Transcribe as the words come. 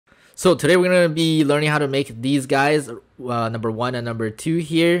So today we're going to be learning how to make these guys, number 1 and number 2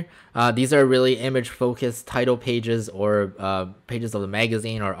 here. These are really image focused title pages or pages of the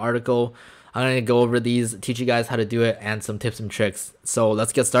magazine or article. I'm going to go over these, teach you guys how to do it, and some tips and tricks. So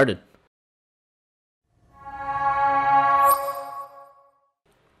let's get started.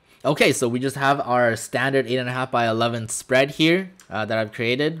 Okay, so we just have our standard 8.5 by 11 spread here that I've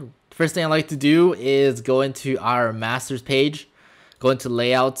created. First thing I like to do is go into our masters page, go into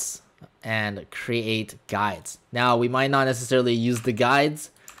layouts, and create guides. Now we might not necessarily use the guides,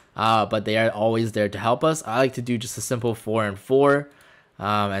 but they are always there to help us. I like to do just a simple 4 and 4,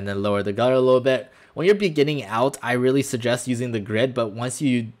 and then lower the gutter a little bit. When you're beginning out, I really suggest using the grid, but once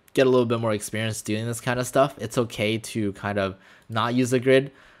you get a little bit more experience doing this kind of stuff, it's okay to kind of not use the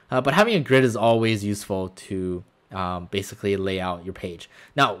grid. But having a grid is always useful to basically lay out your page.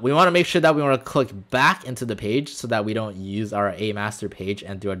 Now, we want to make sure that we want to click back into the page so that we don't use our A master page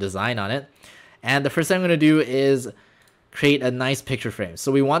and do our design on it. And the first thing I'm going to do is create a nice picture frame.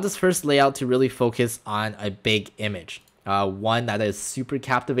 So we want this first layout to really focus on a big image, one that is super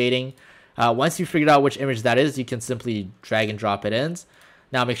captivating. Once you figured out which image that is, you can simply drag and drop it in.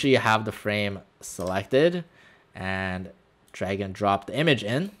 Now make sure you have the frame selected and drag and drop the image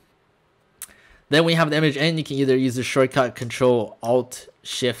in. Then when you have the image in, you can either use the shortcut Control Alt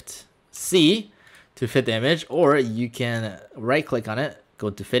Shift C to fit the image, or you can right click on it, go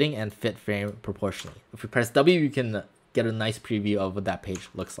to fitting, and fit frame proportionally. If we press W, you can get a nice preview of what that page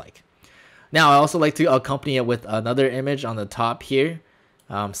looks like. Now I also like to accompany it with another image on the top here,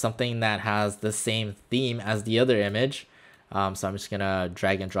 something that has the same theme as the other image. So I'm just gonna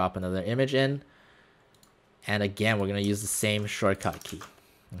drag and drop another image in, and again we're gonna use the same shortcut key.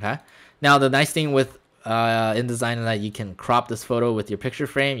 Okay. Now the nice thing with InDesign is that you can crop this photo with your picture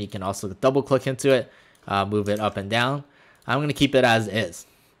frame. You can also double click into it, move it up and down. I'm going to keep it as is.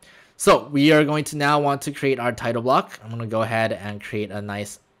 So we are going to now want to create our title block. I'm going to go ahead and create a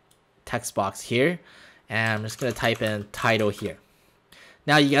nice text box here, and I'm just going to type in title here.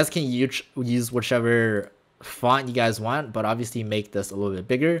 Now you guys can use whichever font you guys want, but obviously make this a little bit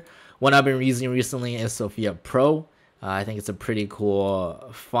bigger. One I've been using recently is Sophia Pro. I think it's a pretty cool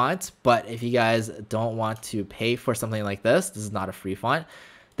font, but if you guys don't want to pay for something like this is not a free font,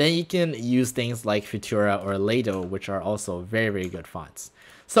 then you can use things like Futura or Lato, which are also very, very good fonts.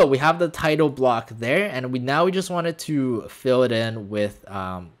 So we have the title block there, and now we just wanted to fill it in with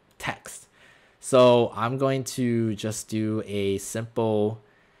text. So I'm going to just do a simple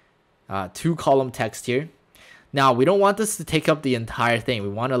 2-column text here. Now, we don't want this to take up the entire thing. We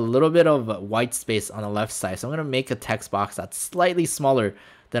want a little bit of white space on the left side. So I'm going to make a text box that's slightly smaller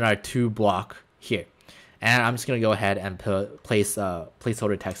than our 2 block here. And I'm just going to go ahead and place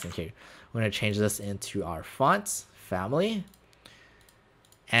placeholder text in here. We're going to change this into our fonts family.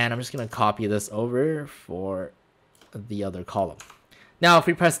 And I'm just going to copy this over for the other column. Now, if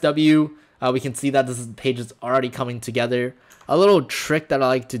we press W, we can see that this page is already coming together. A little trick that I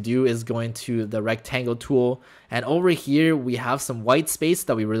like to do is going to the rectangle tool, and over here we have some white space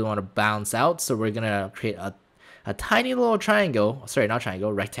that we really want to bounce out. So we're gonna create a tiny little triangle, sorry, not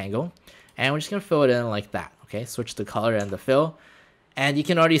triangle, rectangle, and we're just gonna fill it in like that. Okay, switch the color and the fill, and you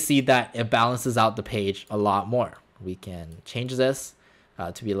can already see that it balances out the page a lot more. We can change this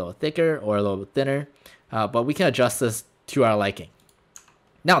to be a little thicker or a little bit thinner, but we can adjust this to our liking.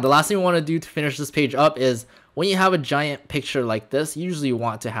 Now, the last thing we want to do to finish this page up is when you have a giant picture like this, you usually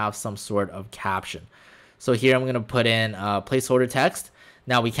want to have some sort of caption. So here I'm going to put in placeholder text.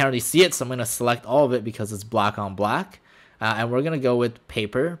 Now we can't really see it, so I'm going to select all of it because it's black on black. And we're going to go with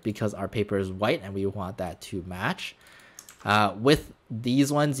paper because our paper is white and we want that to match. With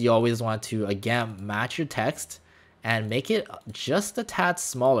these ones, you always want to, again, match your text and make it just a tad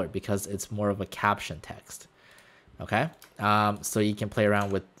smaller because it's more of a caption text. Okay, so you can play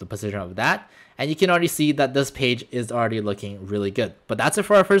around with the position of that, and you can already see that this page is already looking really good. But that's it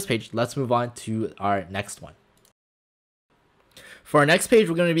for our first page. Let's move on to our next one. For our next page,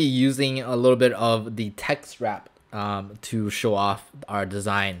 we're going to be using a little bit of the text wrap to show off our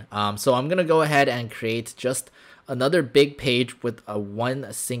design. So I'm going to go ahead and create just another big page with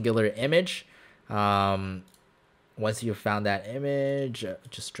one singular image. Once you've found that image,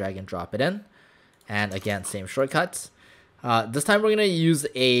 just drag and drop it in. And again, same shortcuts. This time we're going to use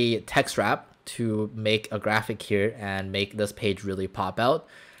a text wrap to make a graphic here and make this page really pop out.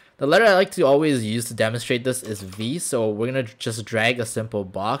 The letter I like to always use to demonstrate this is V. So we're going to just drag a simple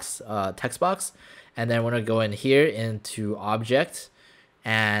box, text box, and then we're going to go in here into object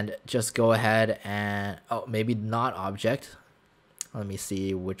and just go ahead and, oh, maybe not object. Let me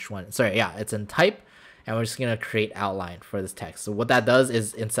see which one. Sorry, yeah, it's in type. and we're just gonna create outline for this text. So what that does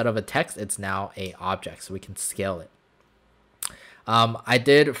is instead of a text, it's now a object, so we can scale it. I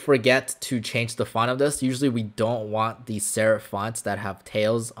did forget to change the font of this. Usually we don't want these serif fonts that have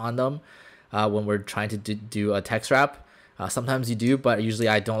tails on them when we're trying to do a text wrap. Sometimes you do, but usually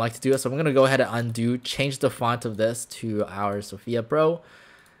I don't like to do it. So I'm going to go ahead and undo, change the font of this to our Sophia Pro.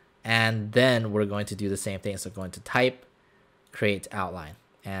 And then we're going to do the same thing. So going to type, create outline.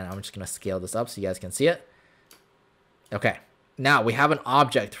 And I'm just going to scale this up so you guys can see it. Okay, now we have an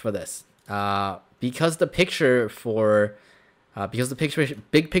object for this. Because the picture for... because the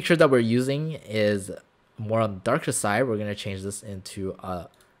big picture that we're using is more on the darker side, we're going to change this into a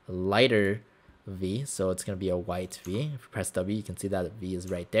lighter V. So it's going to be a white V. If you press W, you can see that V is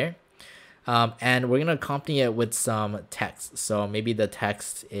right there. And we're going to accompany it with some text. So maybe the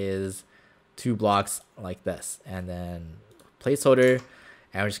text is 2 blocks like this. And then placeholder.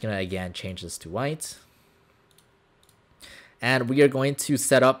 And we're just going to, again, change this to white. And we are going to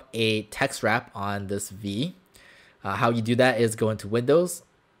set up a text wrap on this V. How you do that is go into Windows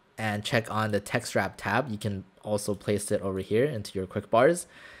and check on the text wrap tab. You can also place it over here into your quick bars.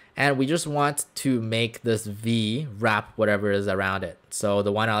 And we just want to make this V wrap whatever is around it. So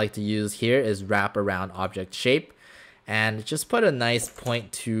the one I like to use here is wrap around object shape. And just put a nice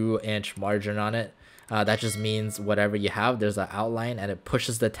 0.2 inch margin on it. That just means whatever you have, there's an outline and it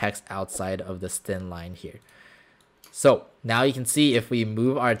pushes the text outside of this thin line here. So now you can see if we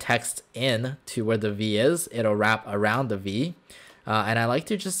move our text in to where the V is, it'll wrap around the V. And I like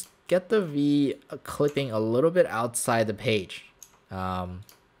to just get the V clipping a little bit outside the page. And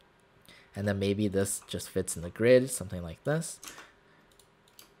then maybe this just fits in the grid, something like this.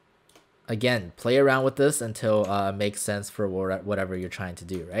 Again, play around with this until it makes sense for whatever you're trying to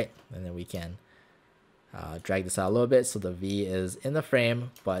do, right? And then we can drag this out a little bit so the V is in the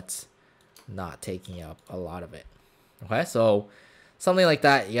frame, but not taking up a lot of it. Okay, so something like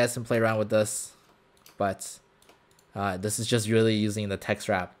that. You guys can play around with this, but this is just really using the text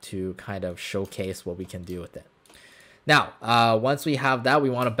wrap to kind of showcase what we can do with it. Now, once we have that, we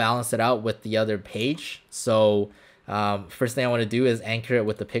want to balance it out with the other page. So first thing I want to do is anchor it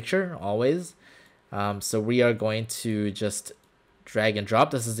with the picture always. So we are going to just drag and drop.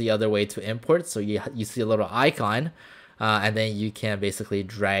 This is the other way to import. So you see a little icon, and then you can basically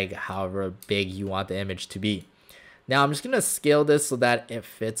drag however big you want the image to be. Now I'm just going to scale this so that it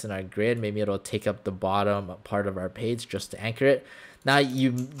fits in our grid. Maybe it'll take up the bottom part of our page just to anchor it. Now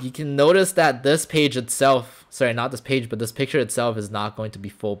you can notice that this page itself, sorry, not this page, but this picture itself is not going to be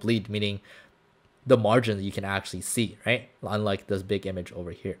full bleed, meaning the margin you can actually see, right? Unlike this big image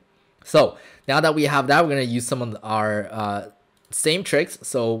over here. So now that we have that, we're going to use some of our same tricks.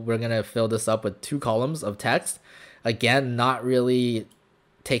 So we're going to fill this up with 2 columns of text. Again, not really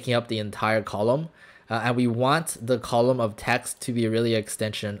taking up the entire column. And we want the column of text to be really an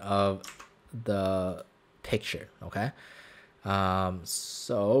extension of the picture, okay?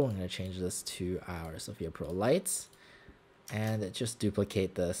 So I'm going to change this to our Sophia Pro Lights and just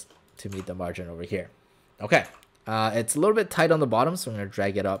duplicate this to meet the margin over here. Okay, it's a little bit tight on the bottom, so I'm going to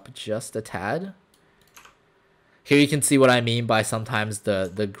drag it up just a tad. Here you can see what I mean by sometimes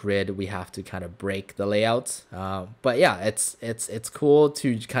the grid, we have to kind of break the layout. But yeah, it's cool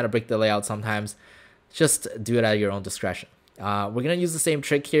to kind of break the layout sometimes. Just do it at your own discretion. We're going to use the same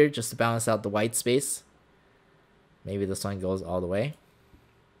trick here just to balance out the white space. Maybe this one goes all the way.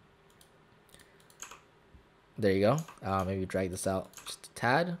 There you go. Maybe drag this out just a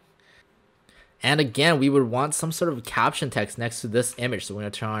tad. And again, we would want some sort of caption text next to this image. So we're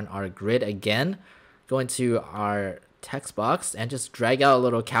going to turn on our grid again. Go into our text box and just drag out a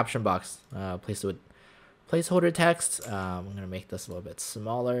little caption box. Place it with placeholder text. I'm going to make this a little bit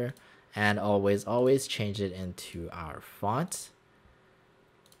smaller. And always change it into our font.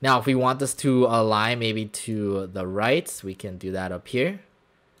 Now, if we want this to align maybe to the right, we can do that up here.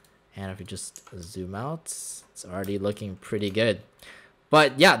 And if we just zoom out, it's already looking pretty good.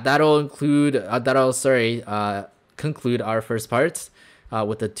 But yeah, that'll conclude our first part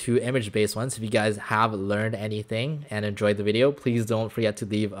with the 2 image-based ones. If you guys have learned anything and enjoyed the video, please don't forget to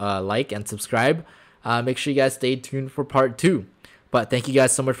leave a like and subscribe. Make sure you guys stay tuned for part 2. But thank you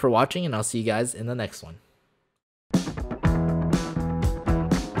guys so much for watching, and I'll see you guys in the next one.